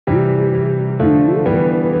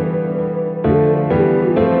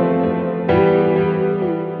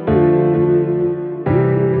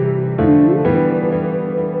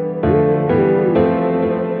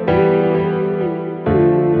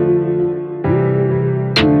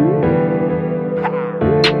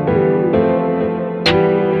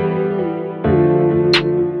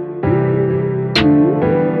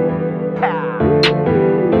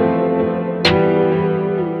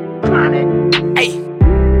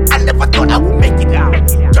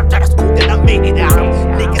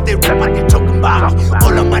about me.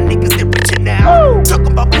 All of my niggas, they richer now.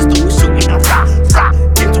 Talking about pistol, we shooting a rock.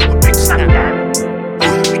 Into a bitch now.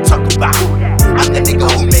 Who we talking about? I'm the nigga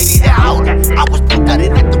who made it out. I was broke out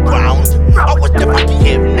it at the ground. I was the fucking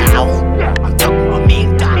here now. I'm talking about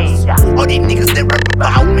 $1,000,000. All these niggas, they rap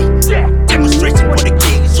about me. Demonstration for the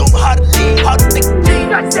king. Show me how to lead, how to think of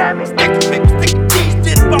cheese. Stacking papers, thinking cheese.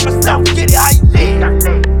 Did it by myself, get it how you live.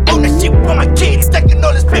 Own that shit for my kids. Stacking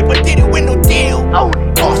all this paper, did it with no deal. All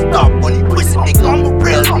stop when you pussy nigga, I'm a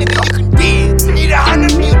real nigga, you can deal. Need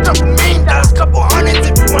 $100 million, talk $1,000,000, couple hundreds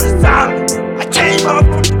if you wanna sign me. I came up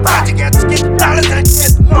from the project, got to get the dollars and I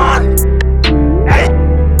get the money. Hey,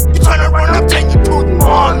 you tryna run up, then you prove the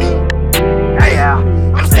money. Hey,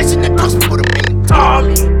 I'm flashing the drugs for the minute,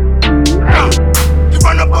 Tommy. Hey, you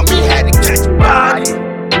run up on me, had to catch your body.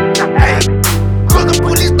 Hey, call the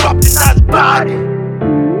police, dropped another body.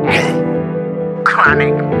 Hey,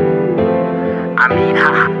 Chronic. I mean,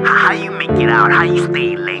 how you make it out? How you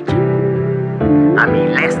stay legend? I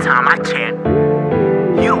mean, last time I checked,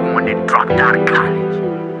 you the one that dropped out of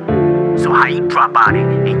college. So how you drop out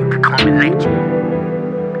and you become a legend?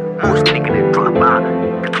 Most niggas that drop out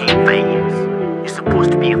became failures. You're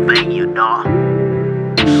supposed to be a failure, dawg.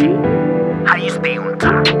 Shit, how you stay on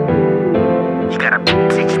top?